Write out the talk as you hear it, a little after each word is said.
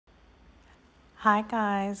Hi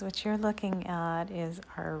guys, what you're looking at is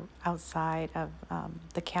our outside of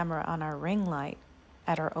the camera on our ring light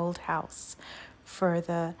at our old house. For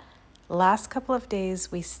the last couple of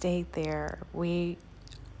days we stayed there,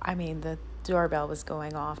 the doorbell was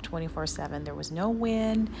going off 24/7. There was no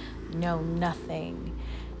wind, no nothing.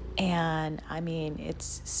 And it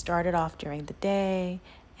started off during the day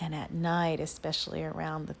and at night, especially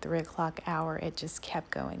around the 3 o'clock hour, it just kept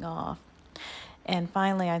going off. And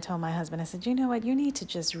finally, I told my husband, I said, you know what? You need to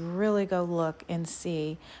just really go look and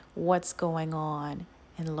see what's going on.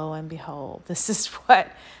 And lo and behold, this is what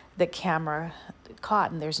the camera caught.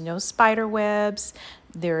 And there's no spider webs.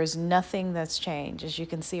 There is nothing that's changed. As you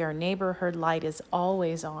can see, our neighborhood light is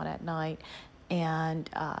always on at night. And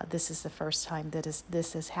this is the first time that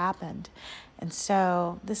this has happened. And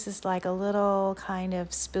so this is like a little kind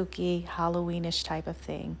of spooky Halloweenish type of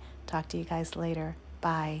thing. Talk to you guys later.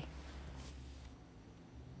 Bye.